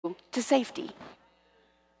to safety.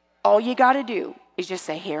 All you got to do is just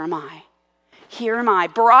say, here am I. Here am I.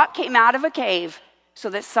 Barak came out of a cave so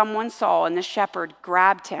that someone saw, and the shepherd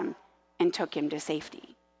grabbed him and took him to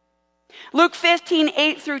safety. Luke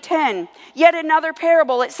 15:8-10, yet another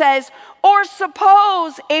parable. It says, or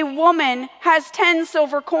suppose a woman has 10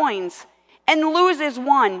 silver coins and loses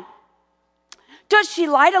one. Does she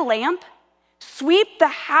light a lamp, sweep the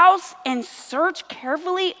house, and search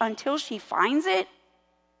carefully until she finds it?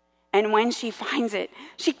 And when she finds it,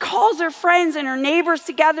 she calls her friends and her neighbors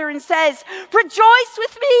together and says, rejoice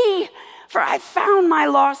with me, for I found my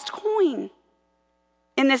lost coin.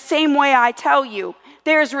 In the same way, I tell you,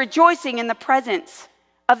 there is rejoicing in the presence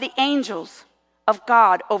of the angels of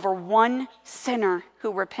God over one sinner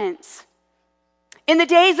who repents. In the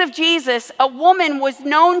days of Jesus, a woman was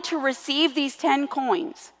known to receive these 10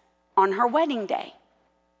 coins on her wedding day.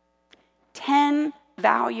 10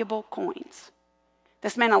 valuable coins.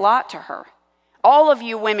 This meant a lot to her. All of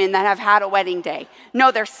you women that have had a wedding day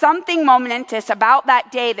know there's something momentous about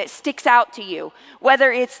that day that sticks out to you.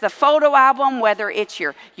 Whether it's the photo album, whether it's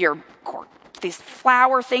your this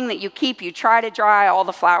flower thing that you keep, you try to dry, all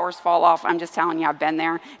the flowers fall off. I'm just telling you, I've been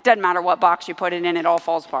there. Doesn't matter what box you put it in, it all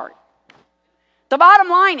falls apart. The bottom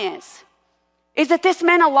line is that this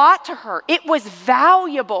meant a lot to her. It was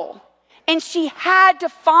valuable. And she had to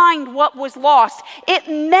find what was lost. It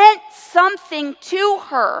meant something to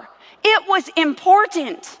her. It was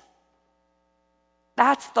important.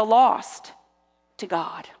 That's the lost to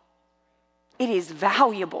God. It is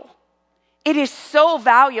valuable. It is so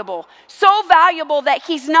valuable that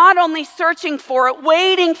he's not only searching for it,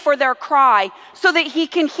 waiting for their cry so that he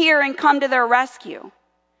can hear and come to their rescue,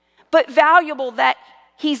 but valuable that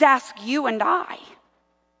he's asked you and I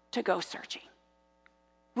to go searching.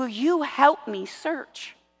 Will you help me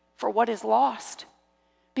search for what is lost?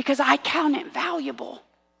 Because I count it valuable.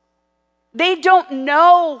 They don't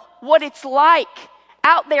know what it's like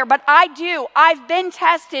out there, but I do. I've been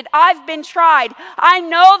tested. I've been tried. I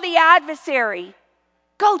know the adversary.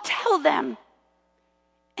 Go tell them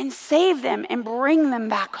and save them and bring them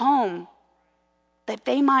back home that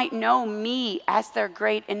they might know me as their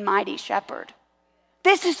great and mighty shepherd.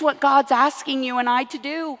 This is what God's asking you and I to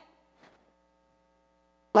do.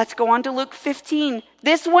 Let's go on to Luke 15.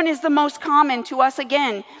 This one is the most common to us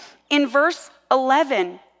again. In verse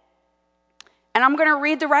 11, and I'm going to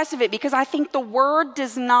read the rest of it because I think the word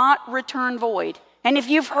does not return void. And if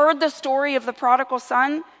you've heard the story of the prodigal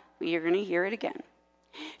son, you're going to hear it again.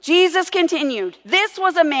 Jesus continued, this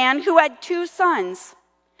was a man who had 2 sons.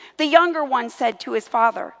 The younger one said to his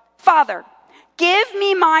father, Father, give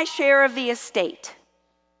me my share of the estate.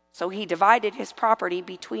 So he divided his property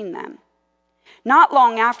between them. Not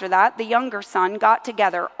long after that, the younger son got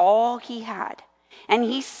together all he had, and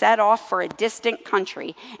he set off for a distant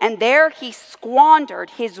country, and there he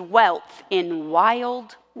squandered his wealth in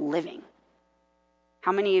wild living.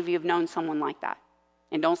 How many of you have known someone like that?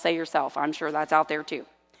 And don't say yourself, I'm sure that's out there too.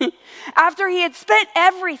 After he had spent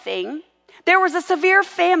everything, there was a severe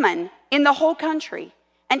famine in the whole country,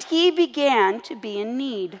 and he began to be in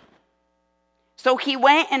need. So he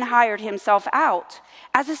went and hired himself out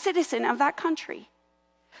as a citizen of that country,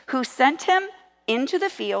 who sent him into the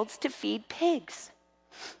fields to feed pigs.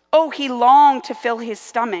 Oh, he longed to fill his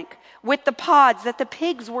stomach with the pods that the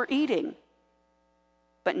pigs were eating,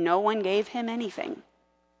 but no one gave him anything.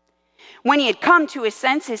 When he had come to his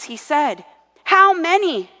senses, he said, how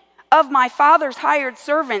many of my father's hired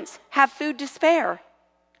servants have food to spare?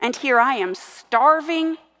 And here I am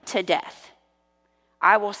starving to death.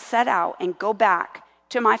 I will set out and go back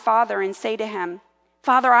to my father and say to him,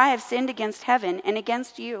 Father, I have sinned against heaven and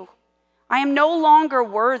against you. I am no longer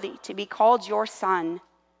worthy to be called your son.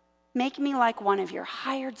 Make me like one of your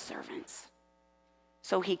hired servants.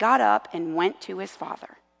 So he got up and went to his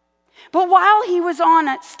father. But while he was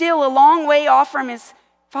still a long way off from his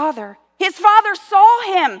father saw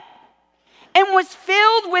him and was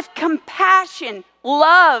filled with compassion,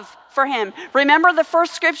 love for him. Remember the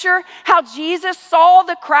first scripture, how Jesus saw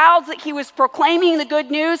the crowds that he was proclaiming the good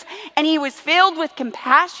news and he was filled with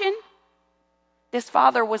compassion? This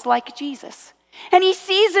father was like Jesus. And he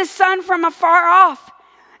sees his son from afar off.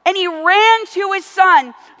 And he ran to his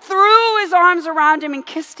son, threw his arms around him and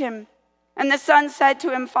kissed him. And the son said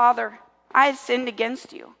to him, Father, I have sinned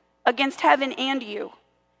against you, against heaven and you.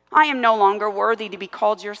 I am no longer worthy to be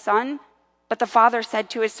called your son. But the father said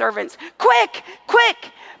to his servants, quick,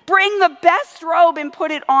 bring the best robe and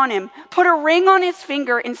put it on him. Put a ring on his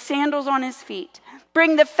finger and sandals on his feet.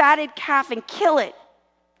 Bring the fatted calf and kill it.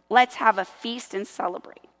 Let's have a feast and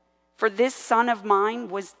celebrate. For this son of mine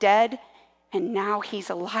was dead, and now he's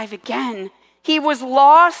alive again. He was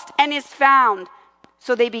lost and is found."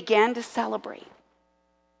 So they began to celebrate.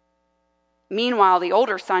 Meanwhile, the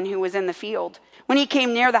older son who was in the field, when he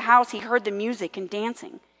came near the house, he heard the music and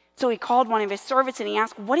dancing. So he called one of his servants and he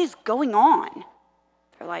asked, "What is going on?"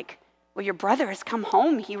 They're like, "Well, your brother has come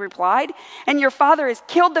home," he replied, "and your father has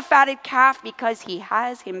killed the fatted calf because he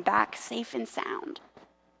has him back safe and sound."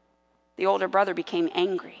 The older brother became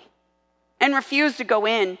angry and refused to go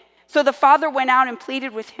in. So the father went out and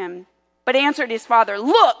pleaded with him, but answered his father,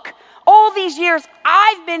 "Look, all these years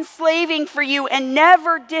I've been slaving for you and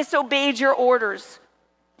never disobeyed your orders.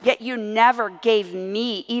 Yet you never gave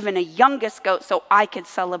me even a youngest goat so I could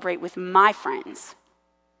celebrate with my friends.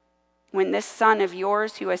 When this son of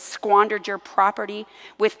yours who has squandered your property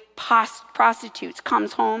with prostitutes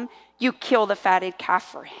comes home, you kill the fatted calf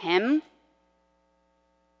for him?"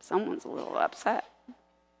 Someone's a little upset.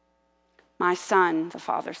 "My son," the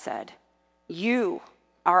father said, "you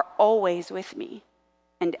are always with me,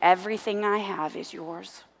 and everything I have is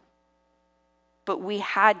yours. But we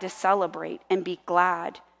had to celebrate and be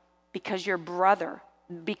glad because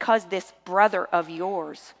this brother of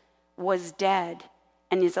yours was dead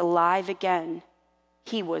and is alive again.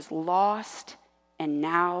 He was lost and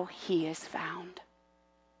now he is found."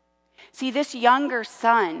 See, this younger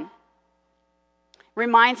son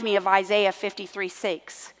reminds me of Isaiah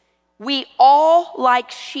 53:6. "We all,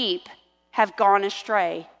 like sheep, have gone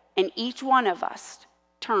astray, and each one of us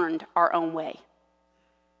turned our own way."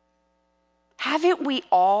 Haven't we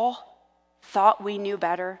all thought we knew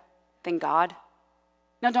better than God?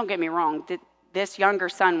 Now, don't get me wrong. This younger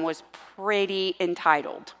son was pretty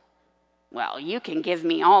entitled. "Well, you can give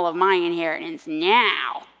me all of my inheritance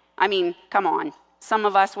now." I mean, come on. Some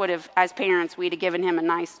of us would have, as parents, we'd have given him a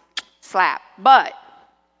nice slap. But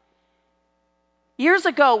years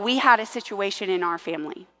ago, we had a situation in our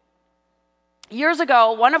family. Years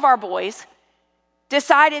ago, one of our boys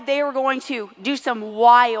decided they were going to do some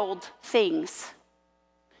wild things.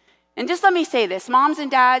 And just let me say this, moms and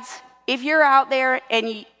dads, if you're out there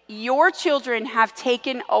and your children have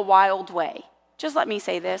taken a wild way, just let me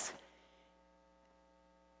say this.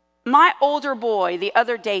 My older boy the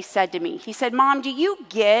other day said to me, he said, "Mom, do you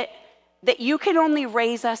get that you can only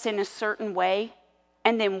raise us in a certain way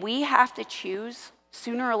and then we have to choose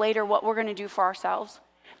sooner or later what we're going to do for ourselves?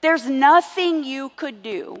 There's nothing you could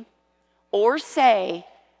do or say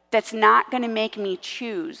that's not going to make me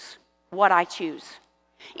choose what I choose.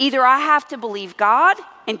 Either I have to believe God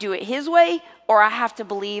and do it his way, or I have to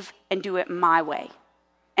believe and do it my way."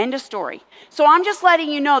 End of story. So I'm just letting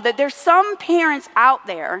you know that there's some parents out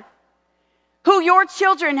there who your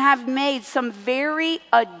children have made some very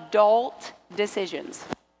adult decisions.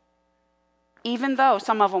 Even though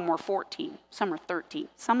some of them were 14, some are 13,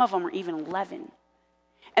 some of them are even 11.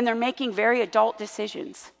 And they're making very adult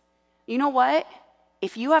decisions. You know what?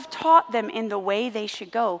 If you have taught them in the way they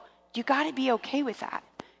should go, you got to be okay with that.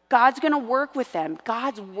 God's going to work with them.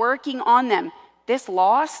 God's working on them. This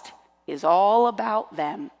lost is all about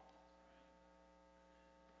them.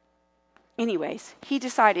 Anyways, he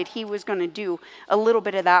decided he was going to do a little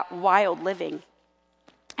bit of that wild living.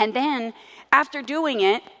 And then, after doing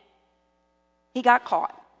it, he got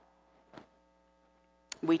caught.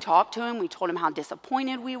 We talked to him. We told him how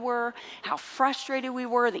disappointed we were, how frustrated we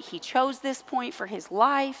were that he chose this point for his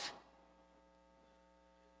life.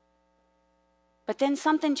 But then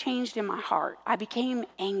something changed in my heart. I became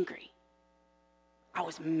angry. I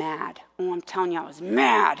was mad. Oh, I'm telling you, I was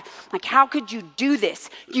mad. Like, how could you do this?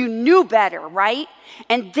 You knew better, right?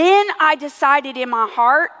 And then I decided in my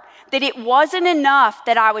heart that it wasn't enough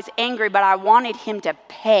that I was angry, but I wanted him to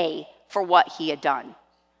pay for what he had done.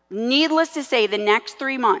 Needless to say, the next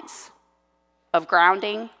 3 months of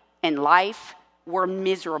grounding and life were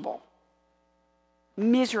miserable.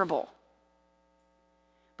 Miserable.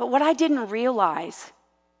 But what I didn't realize,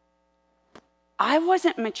 I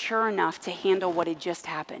wasn't mature enough to handle what had just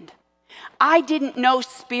happened. I didn't know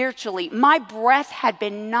spiritually. My breath had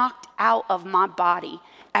been knocked out of my body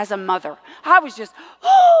as a mother. I was just,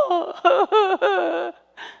 oh,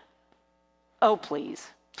 please,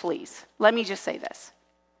 please. Let me just say this.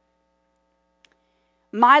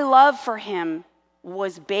 My love for him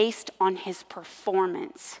was based on his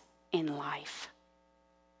performance in life.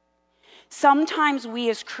 Sometimes we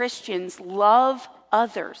as Christians love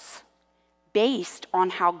others based on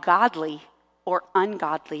how godly or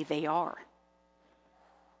ungodly they are.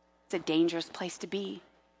 It's a dangerous place to be.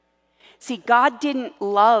 See, God didn't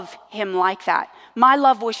love him like that. My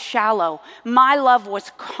love was shallow. My love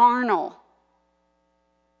was carnal.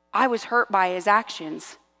 I was hurt by his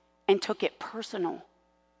actions and took it personal.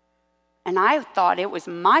 And I thought it was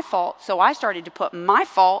my fault, so I started to put my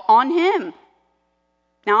fault on him.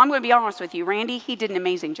 Now, I'm going to be honest with you. Randy, he did an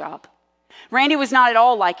amazing job. Randy was not at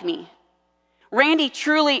all like me. Randy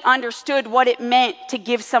truly understood what it meant to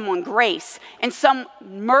give someone grace and some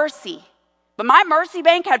mercy. But my mercy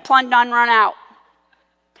bank had plumb done run out.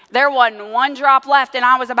 There wasn't one drop left, and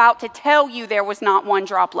I was about to tell you there was not one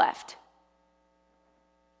drop left.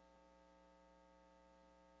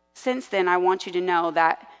 Since then, I want you to know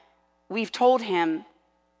that we've told him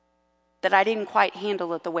that I didn't quite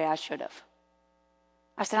handle it the way I should have.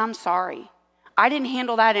 I said, I'm sorry. I didn't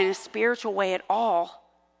handle that in a spiritual way at all,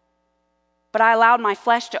 but I allowed my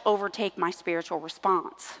flesh to overtake my spiritual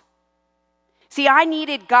response. See, I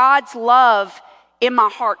needed God's love in my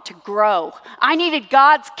heart to grow. I needed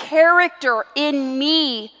God's character in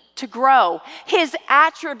me to grow. His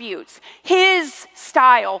attributes, his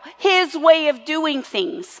style, his way of doing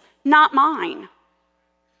things, not mine.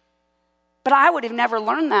 But I would have never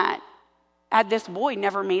learned that had this boy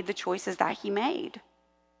never made the choices that he made.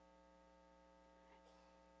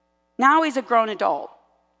 Now he's a grown adult,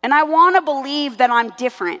 and I want to believe that I'm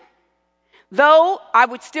different. Though I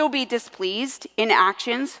would still be displeased in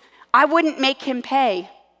actions, I wouldn't make him pay.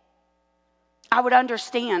 I would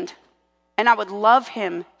understand, and I would love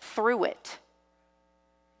him through it.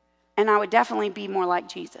 And I would definitely be more like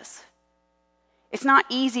Jesus. It's not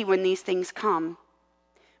easy when these things come.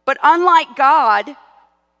 But unlike God,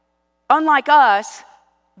 unlike us,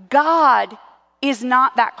 God is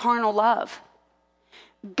not that carnal love.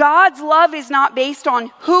 God's love is not based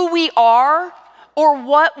on who we are or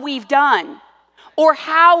what we've done or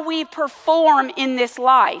how we perform in this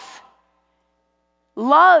life.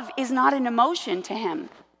 Love is not an emotion to him.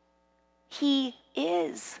 He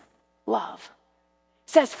is love.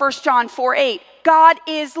 It says 1 John 4:8, God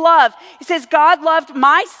is love. It says God loved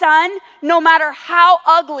my son no matter how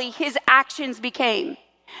ugly his actions became.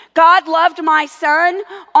 God loved my son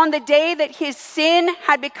on the day that his sin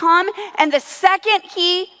had become, and the second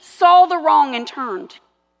he saw the wrong and turned,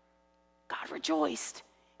 God rejoiced,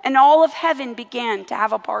 and all of heaven began to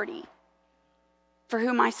have a party for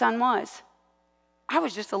who my son was. I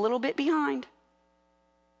was just a little bit behind.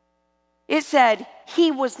 It said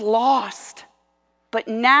he was lost, but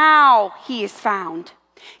now he is found.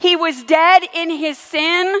 He was dead in his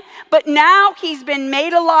sin, but now he's been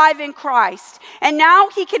made alive in Christ. And now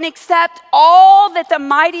he can accept all that the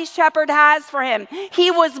mighty shepherd has for him.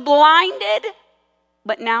 He was blinded,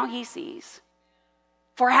 but now he sees.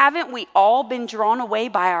 For haven't we all been drawn away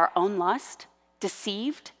by our own lust,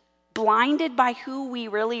 deceived, blinded by who we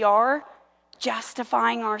really are,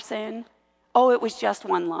 justifying our sin? Oh, it was just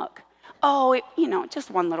one look. Oh,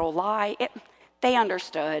 just one little lie. They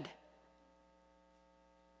understood.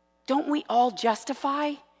 Don't we all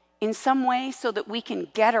justify in some way so that we can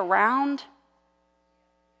get around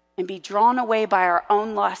and be drawn away by our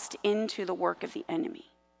own lust into the work of the enemy?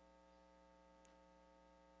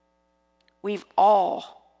 We've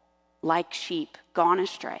all, like sheep, gone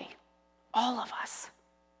astray. All of us.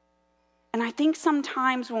 And I think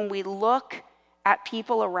sometimes when we look at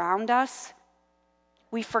people around us,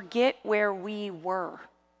 we forget where we were.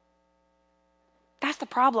 That's the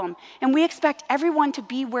problem. And we expect everyone to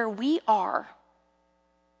be where we are.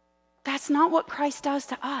 That's not what Christ does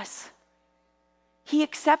to us. He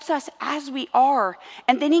accepts us as we are,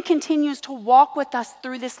 and then he continues to walk with us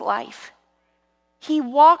through this life. He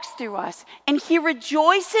walks through us, and he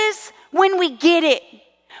rejoices when we get it.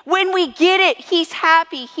 When we get it, he's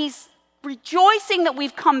happy. He's rejoicing that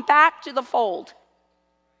we've come back to the fold.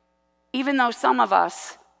 Even though some of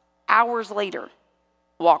us, hours later,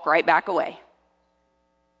 walk right back away.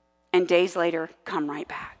 And days later, come right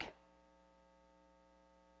back.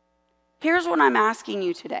 Here's what I'm asking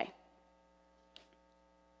you today.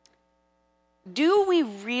 Do we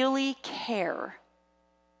really care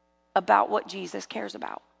about what Jesus cares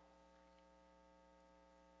about?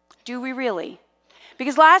 Do we really?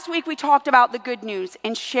 Because last week we talked about the good news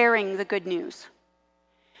and sharing the good news.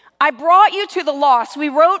 I brought you to the lost. We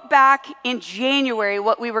wrote back in January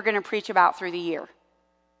what we were going to preach about through the year.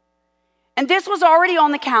 And this was already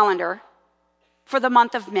on the calendar for the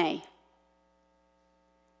month of May.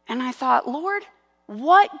 And I thought, Lord,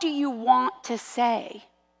 what do you want to say?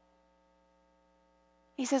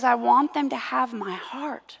 He says, I want them to have my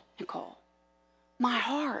heart, Nicole. My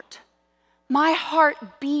heart. My heart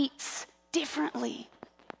beats differently.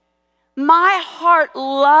 My heart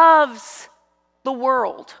loves the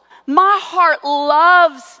world. My heart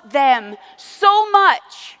loves them so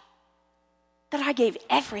much that I gave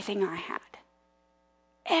everything I had.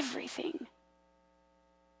 Everything.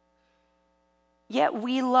 Yet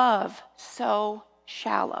we love so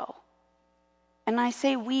shallow. And I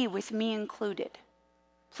say we with me included.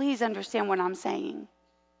 Please understand what I'm saying.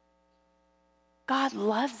 God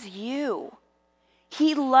loves you.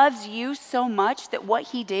 He loves you so much that what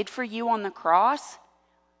he did for you on the cross,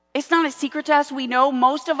 it's not a secret to us. We know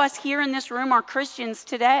most of us here in this room are Christians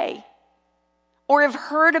today or have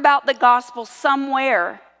heard about the gospel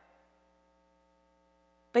somewhere.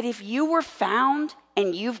 But if you were found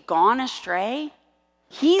and you've gone astray,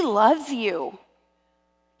 he loves you.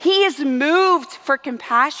 He is moved for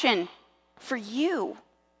compassion for you.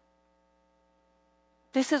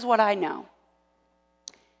 This is what I know.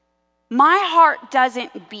 My heart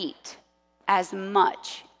doesn't beat as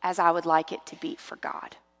much as I would like it to beat for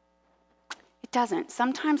God. It doesn't.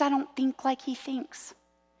 Sometimes I don't think like he thinks.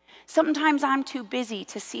 Sometimes I'm too busy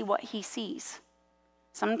to see what he sees.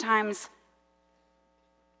 Sometimes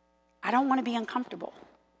I don't want to be uncomfortable.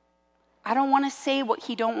 I don't want to say what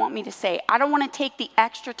he don't want me to say. I don't want to take the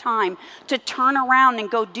extra time to turn around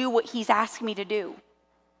and go do what he's asked me to do.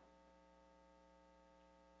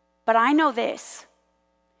 But I know this.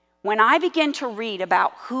 When I begin to read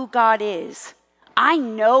about who God is, I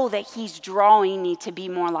know that he's drawing me to be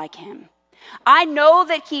more like him. I know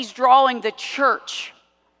that he's drawing the church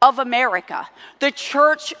of America, the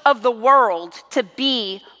church of the world, to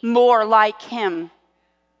be more like him.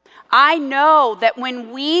 I know that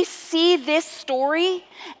when we see this story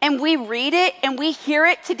and we read it and we hear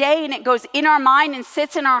it today and it goes in our mind and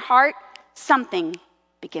sits in our heart, something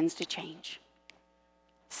begins to change.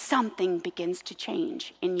 Something begins to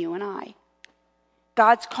change in you and I.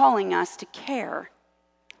 God's calling us to care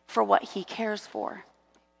for what he cares for.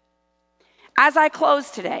 As I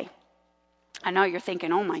close today, I know you're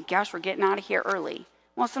thinking, oh my gosh, we're getting out of here early.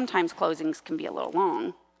 Well, sometimes closings can be a little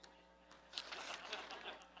long.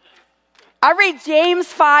 I read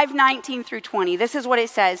James 5:19 through 20. This is what it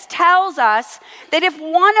says. Tells us that if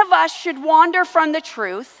one of us should wander from the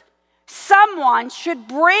truth, someone should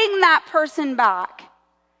bring that person back.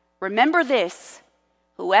 Remember this,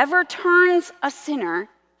 whoever turns a sinner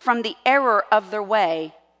from the error of their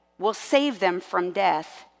way will save them from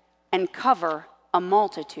death and cover a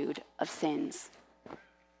multitude of sins.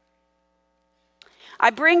 I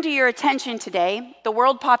bring to your attention today the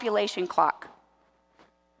world population clock.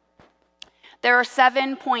 There are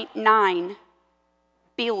 7.9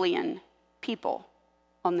 billion people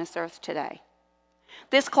on this earth today.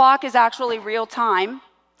 This clock is actually real time,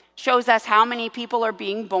 shows us how many people are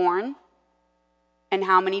being born and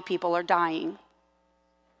how many people are dying.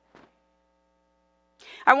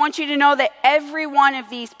 I want you to know that every one of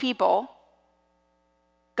these people,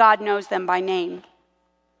 God knows them by name.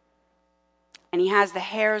 And he has the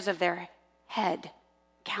hairs of their head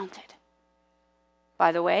counted.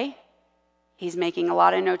 By the way, he's making a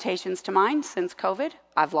lot of notations to mine since COVID.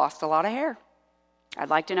 I've lost a lot of hair. I'd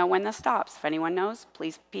like to know when this stops. If anyone knows,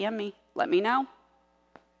 please PM me. Let me know.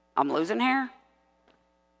 I'm losing hair.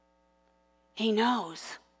 He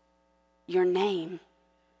knows your name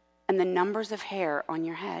and the numbers of hair on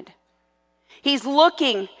your head. He's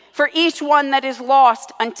looking for each one that is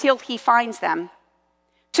lost until he finds them,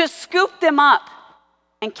 to scoop them up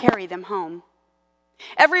and carry them home.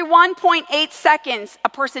 Every 1.8 seconds, a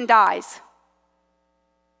person dies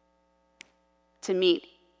to meet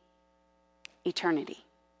eternity,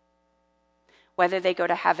 whether they go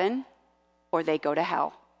to heaven or they go to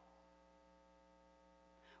hell.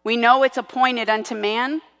 We know it's appointed unto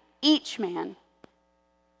man, each man,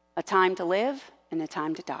 a time to live and a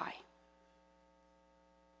time to die.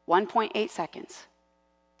 1.8 seconds.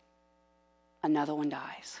 Another one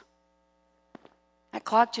dies. That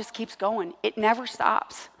clock just keeps going. It never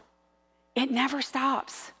stops. It never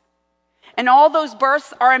stops. And all those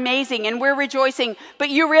births are amazing and we're rejoicing. But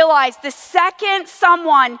you realize the second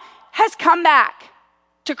someone has come back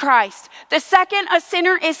to Christ, the second a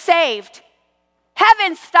sinner is saved,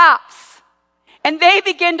 heaven stops and they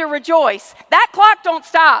begin to rejoice. That clock don't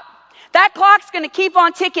stop. That clock's going to keep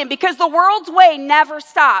on ticking because the world's way never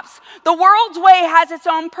stops. The world's way has its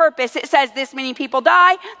own purpose. It says this many people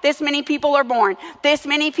die, this many people are born, this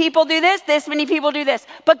many people do this many people do this.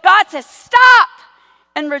 But God says, stop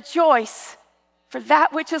and rejoice, for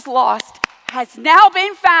that which is lost has now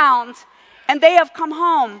been found and they have come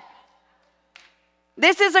home.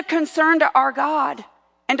 This is a concern to our God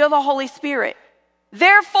and to the Holy Spirit.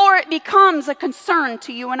 Therefore, it becomes a concern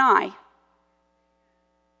to you and I.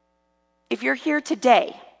 If you're here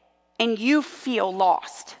today and you feel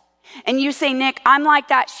lost and you say, Nick, I'm like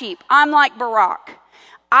that sheep. I'm like Barak.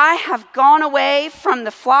 I have gone away from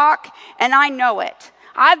the flock and I know it.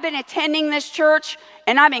 I've been attending this church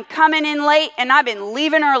and I've been coming in late and I've been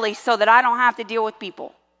leaving early so that I don't have to deal with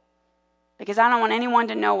people because I don't want anyone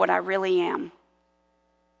to know what I really am.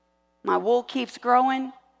 My wool keeps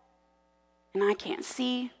growing and I can't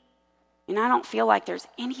see and I don't feel like there's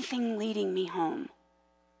anything leading me home.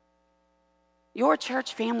 Your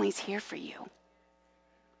church family's here for you.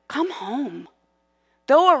 Come home.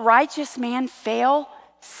 Though a righteous man fail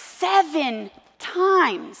 7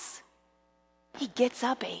 times, he gets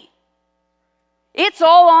up 8. It's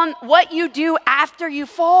all on what you do after you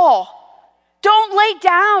fall. Don't lay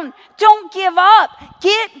down. Don't give up.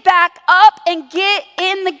 Get back up and get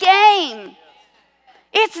in the game.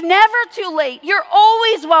 It's never too late. You're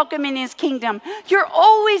always welcome in his kingdom. You're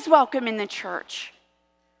always welcome in the church.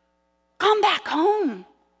 Come back home.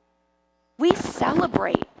 We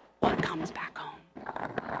celebrate what comes back home.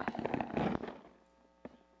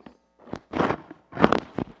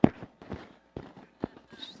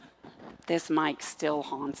 This mic still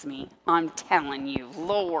haunts me. I'm telling you,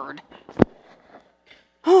 Lord.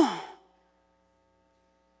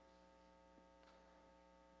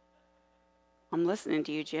 I'm listening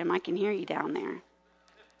to you, Jim. I can hear you down there.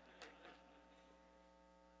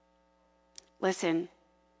 Listen,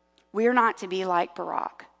 we're not to be like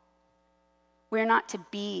Barak. We're not to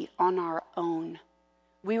be on our own.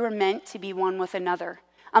 We were meant to be one with another.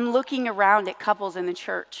 I'm looking around at couples in the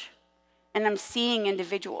church, and I'm seeing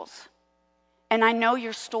individuals. And I know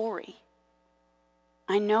your story.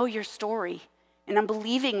 I know your story. And I'm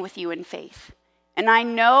believing with you in faith. And I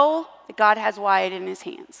know that God has Wyatt in his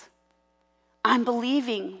hands. I'm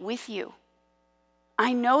believing with you.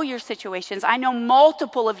 I know your situations. I know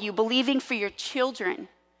multiple of you believing for your children.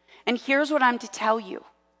 And here's what I'm to tell you.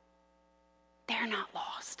 They're not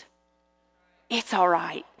lost. It's all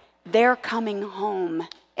right. They're coming home.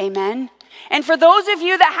 Amen. And for those of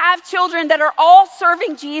you that have children that are all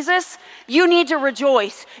serving Jesus, you need to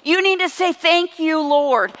rejoice. You need to say, thank you,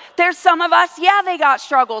 Lord. There's some of us, yeah, they got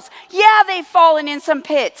struggles. Yeah, they've fallen in some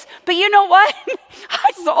pits. But you know what?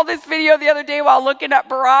 I saw this video the other day while looking at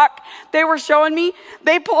Barak. They were showing me,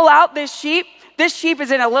 they pull out this sheep. This sheep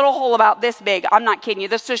is in a little hole about this big. I'm not kidding you.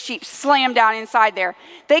 This sheep slammed down inside there.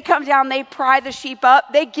 They come down, they pry the sheep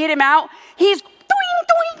up. They get him out. He's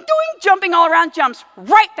doing, jumping all around, jumps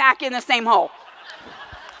right back in the same hole.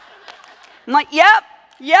 I'm like, yep.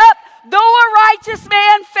 Though a righteous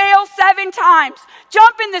man fails 7 times,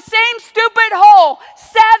 jump in the same stupid hole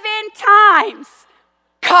 7 times.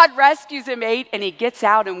 God rescues him 8 and he gets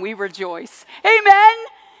out and we rejoice. Amen.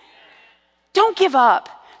 Don't give up.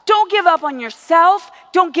 Don't give up on yourself.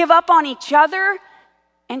 Don't give up on each other.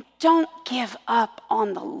 And don't give up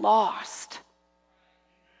on the lost.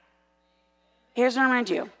 Here's what I'm going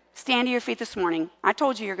to do. Stand to your feet this morning. I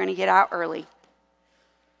told you you're going to get out early.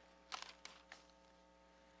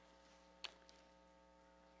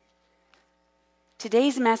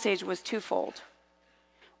 Today's message was twofold.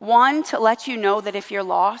 One, to let you know that if you're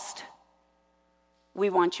lost, we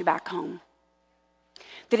want you back home.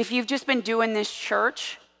 That if you've just been doing this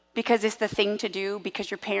church because it's the thing to do,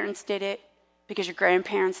 because your parents did it, because your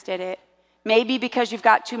grandparents did it, maybe because you've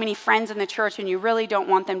got too many friends in the church and you really don't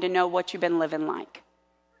want them to know what you've been living like.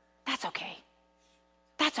 That's okay.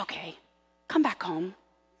 That's okay. Come back home.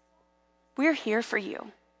 We're here for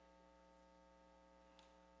you.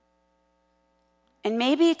 And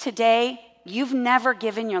maybe today you've never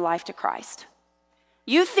given your life to Christ.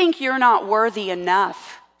 You think you're not worthy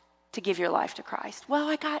enough to give your life to Christ. Well,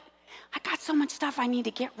 I got so much stuff I need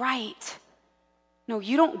to get right. No,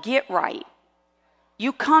 you don't get right.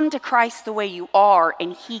 You come to Christ the way you are,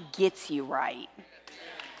 and he gets you right.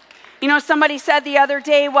 You know, somebody said the other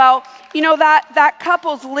day, well, you know, that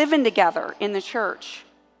couple's living together in the church.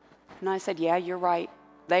 And I said, yeah, you're right.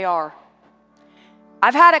 They are.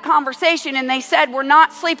 I've had a conversation, and they said, we're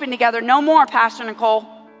not sleeping together. No more, Pastor Nicole.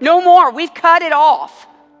 No more. We've cut it off.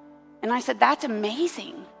 And I said, that's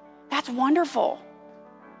amazing. That's wonderful.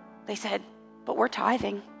 They said, but we're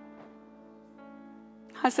tithing.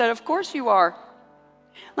 I said, of course you are.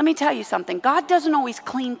 Let me tell you something. God doesn't always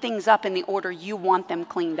clean things up in the order you want them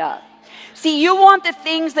cleaned up. See, you want the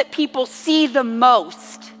things that people see the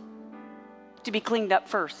most to be cleaned up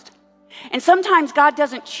first. And sometimes God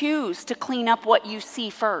doesn't choose to clean up what you see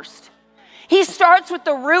first. He starts with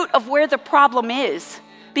the root of where the problem is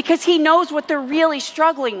because he knows what they're really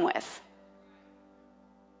struggling with.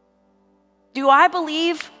 Do I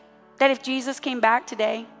believe that if Jesus came back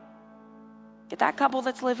today, if that couple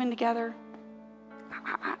that's living together,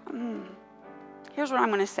 here's what I'm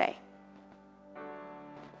going to say.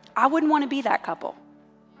 I wouldn't want to be that couple,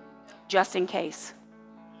 just in case.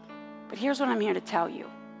 But here's what I'm here to tell you.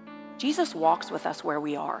 Jesus walks with us where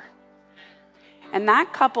we are. And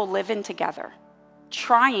that couple living together,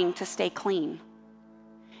 trying to stay clean,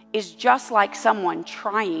 is just like someone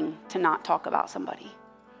trying to not talk about somebody.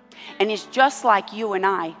 And it's just like you and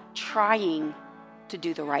I trying to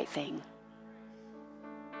do the right thing.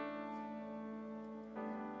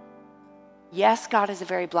 Yes, God is a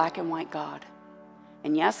very black and white God.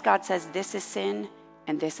 And yes, God says this is sin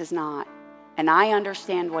and this is not. And I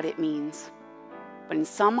understand what it means. But in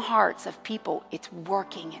some hearts of people, it's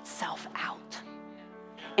working itself out.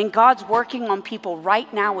 And God's working on people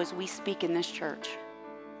right now as we speak in this church.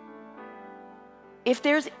 If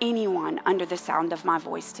there's anyone under the sound of my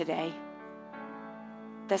voice today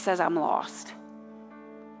that says I'm lost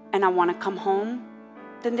and I want to come home,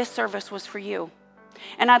 then this service was for you.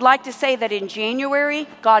 And I'd like to say that in January,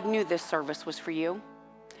 God knew this service was for you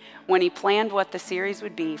when he planned what the series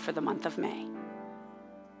would be for the month of May.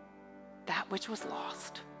 That which was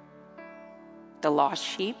lost. The lost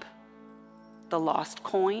sheep, the lost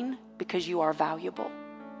coin, because you are valuable.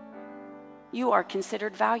 You are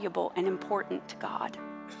considered valuable and important to God.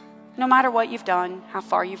 No matter what you've done, how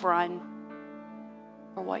far you've run,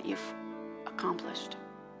 or what you've accomplished.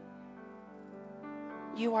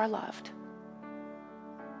 You are loved.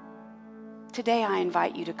 Today I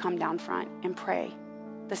invite you to come down front and pray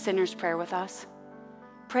the sinner's prayer with us.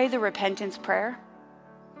 Pray the repentance prayer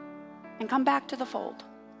and come back to the fold.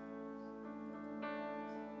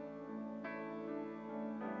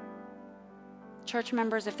 Church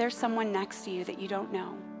members, if there's someone next to you that you don't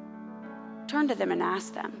know, turn to them and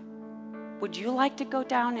ask them, would you like to go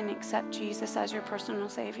down and accept Jesus as your personal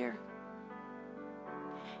Savior?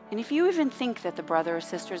 And if you even think that the brother or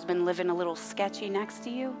sister has been living a little sketchy next to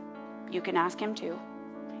you, you can ask him too.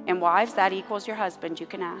 And wives, that equals your husband, you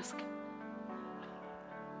can ask.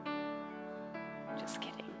 Just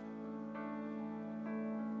kidding.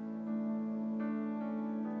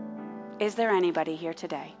 Is there anybody here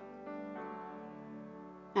today?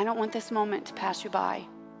 I don't want this moment to pass you by.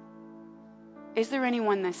 Is there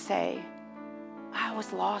anyone that say, I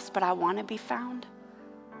was lost, but I want to be found?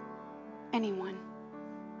 Anyone?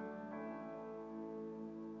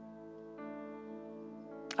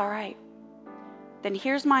 All right. Then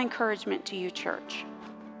here's my encouragement to you, church.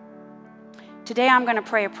 Today I'm going to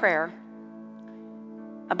pray a prayer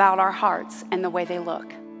about our hearts and the way they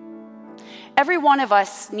look. Every one of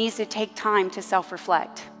us needs to take time to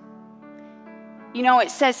self-reflect. You know,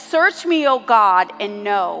 it says, search me, O God, and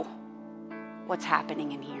know what's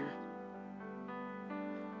happening in here.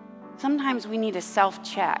 Sometimes we need a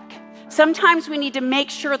self-check. Sometimes we need to make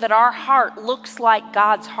sure that our heart looks like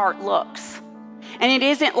God's heart looks. And it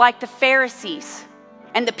isn't like the Pharisees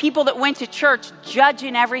and the people that went to church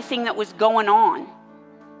judging everything that was going on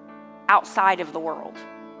outside of the world.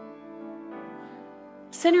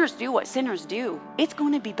 Sinners do what sinners do. It's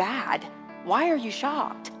going to be bad. Why are you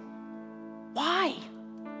shocked? Why?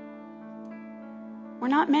 We're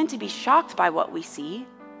not meant to be shocked by what we see.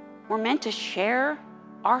 We're meant to share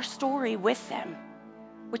our story with them,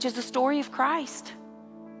 which is the story of Christ,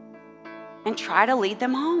 and try to lead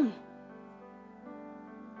them home.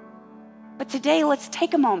 But today, let's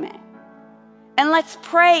take a moment and let's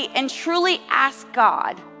pray and truly ask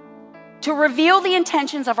God to reveal the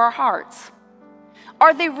intentions of our hearts.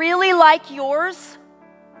 Are they really like yours,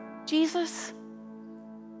 Jesus?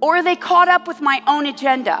 Or are they caught up with my own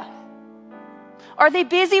agenda? Are they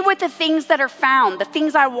busy with the things that are found, the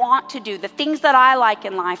things I want to do, the things that I like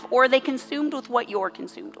in life? Or are they consumed with what you're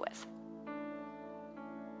consumed with?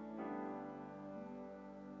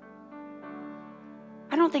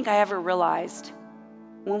 I don't think I ever realized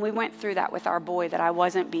when we went through that with our boy that I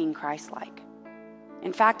wasn't being Christ-like.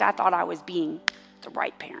 In fact, I thought I was being the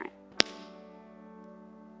right parent.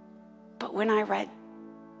 But when I read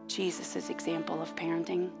Jesus' example of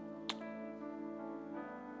parenting,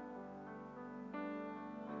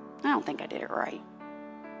 I don't think I did it right.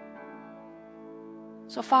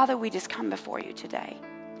 So, Father, we just come before you today.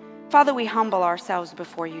 Father, we humble ourselves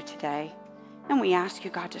before you today, and we ask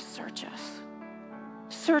you, God, to search us.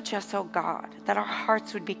 Search us, oh God, that our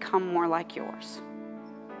hearts would become more like yours.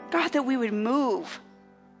 God, that we would move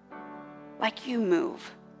like you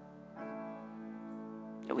move.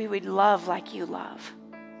 That we would love like you love.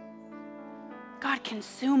 God,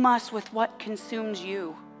 consume us with what consumes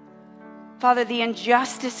you. Father, the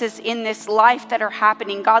injustices in this life that are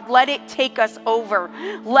happening, God, let it take us over.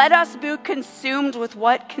 Let us be consumed with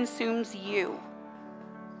what consumes you.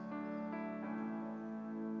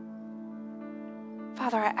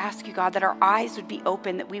 Father, I ask you, God, that our eyes would be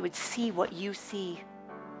open, that we would see what you see.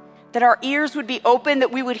 That our ears would be open,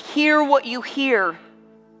 that we would hear what you hear.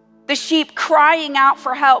 The sheep crying out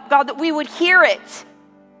for help, God, that we would hear it.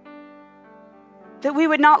 That we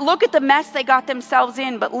would not look at the mess they got themselves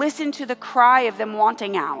in, but listen to the cry of them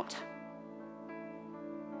wanting out.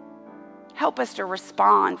 Help us to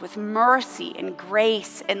respond with mercy and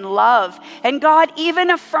grace and love. And God, even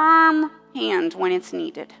a firm hand when it's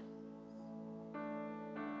needed.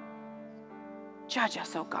 Judge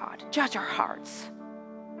us, oh God. Judge our hearts.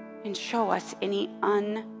 And show us any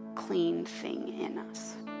unclean thing in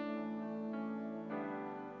us.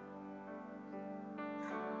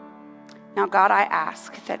 Now, God, I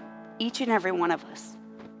ask that each and every one of us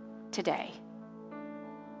today,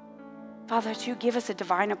 Father, that you give us a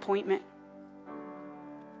divine appointment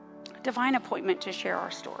to share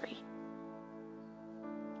our story.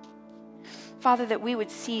 Father, that we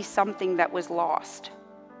would see something that was lost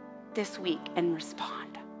this week and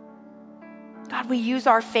respond. God, we use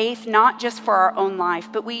our faith not just for our own life,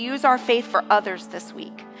 but we use our faith for others this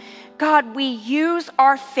week. God, we use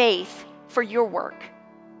our faith for your work.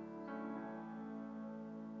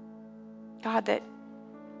 God, that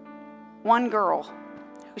one girl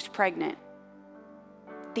who's pregnant,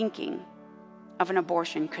 thinking of an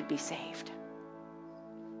abortion, could be saved.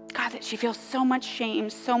 God, that she feels so much shame,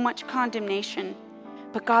 so much condemnation,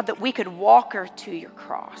 but God, that we could walk her to your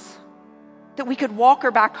cross, that we could walk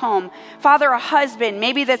her back home. Father, a husband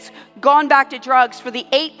maybe that's gone back to drugs for the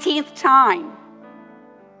 18th time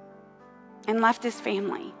and left his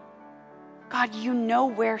family. God, you know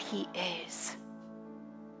where he is.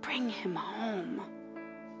 Bring him home.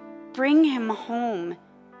 Bring him home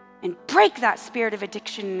and break that spirit of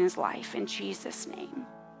addiction in his life in Jesus' name.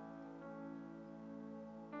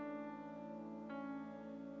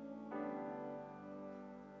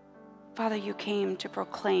 Father, you came to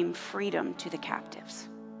proclaim freedom to the captives,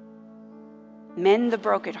 mend the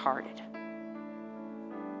brokenhearted.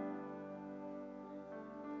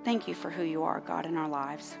 Thank you for who you are, God, in our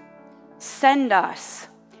lives. Send us,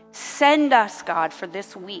 God, for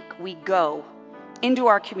this week. We go into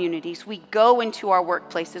our communities. We go into our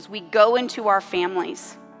workplaces. We go into our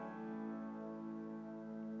families.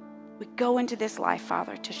 We go into this life,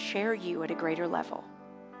 Father, to share you at a greater level.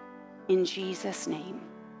 In Jesus' name.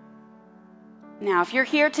 Now, if you're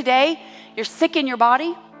here today, you're sick in your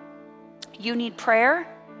body, you need prayer,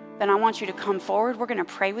 then I want you to come forward. We're going to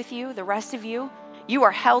pray with you. The rest of you, you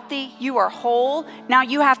are healthy, you are whole. Now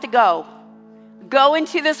you have to go. Go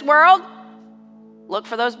into this world. Look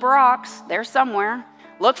for those Baraks. They're somewhere.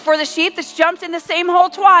 Look for the sheep that's jumped in the same hole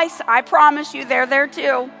twice. I promise you, they're there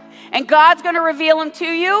too. And God's going to reveal them to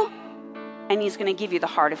you, and he's going to give you the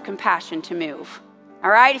heart of compassion to move. All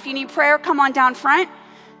right? If you need prayer, come on down front.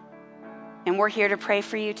 And we're here to pray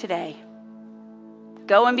for you today.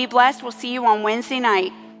 Go and be blessed. We'll see you on Wednesday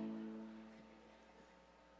night.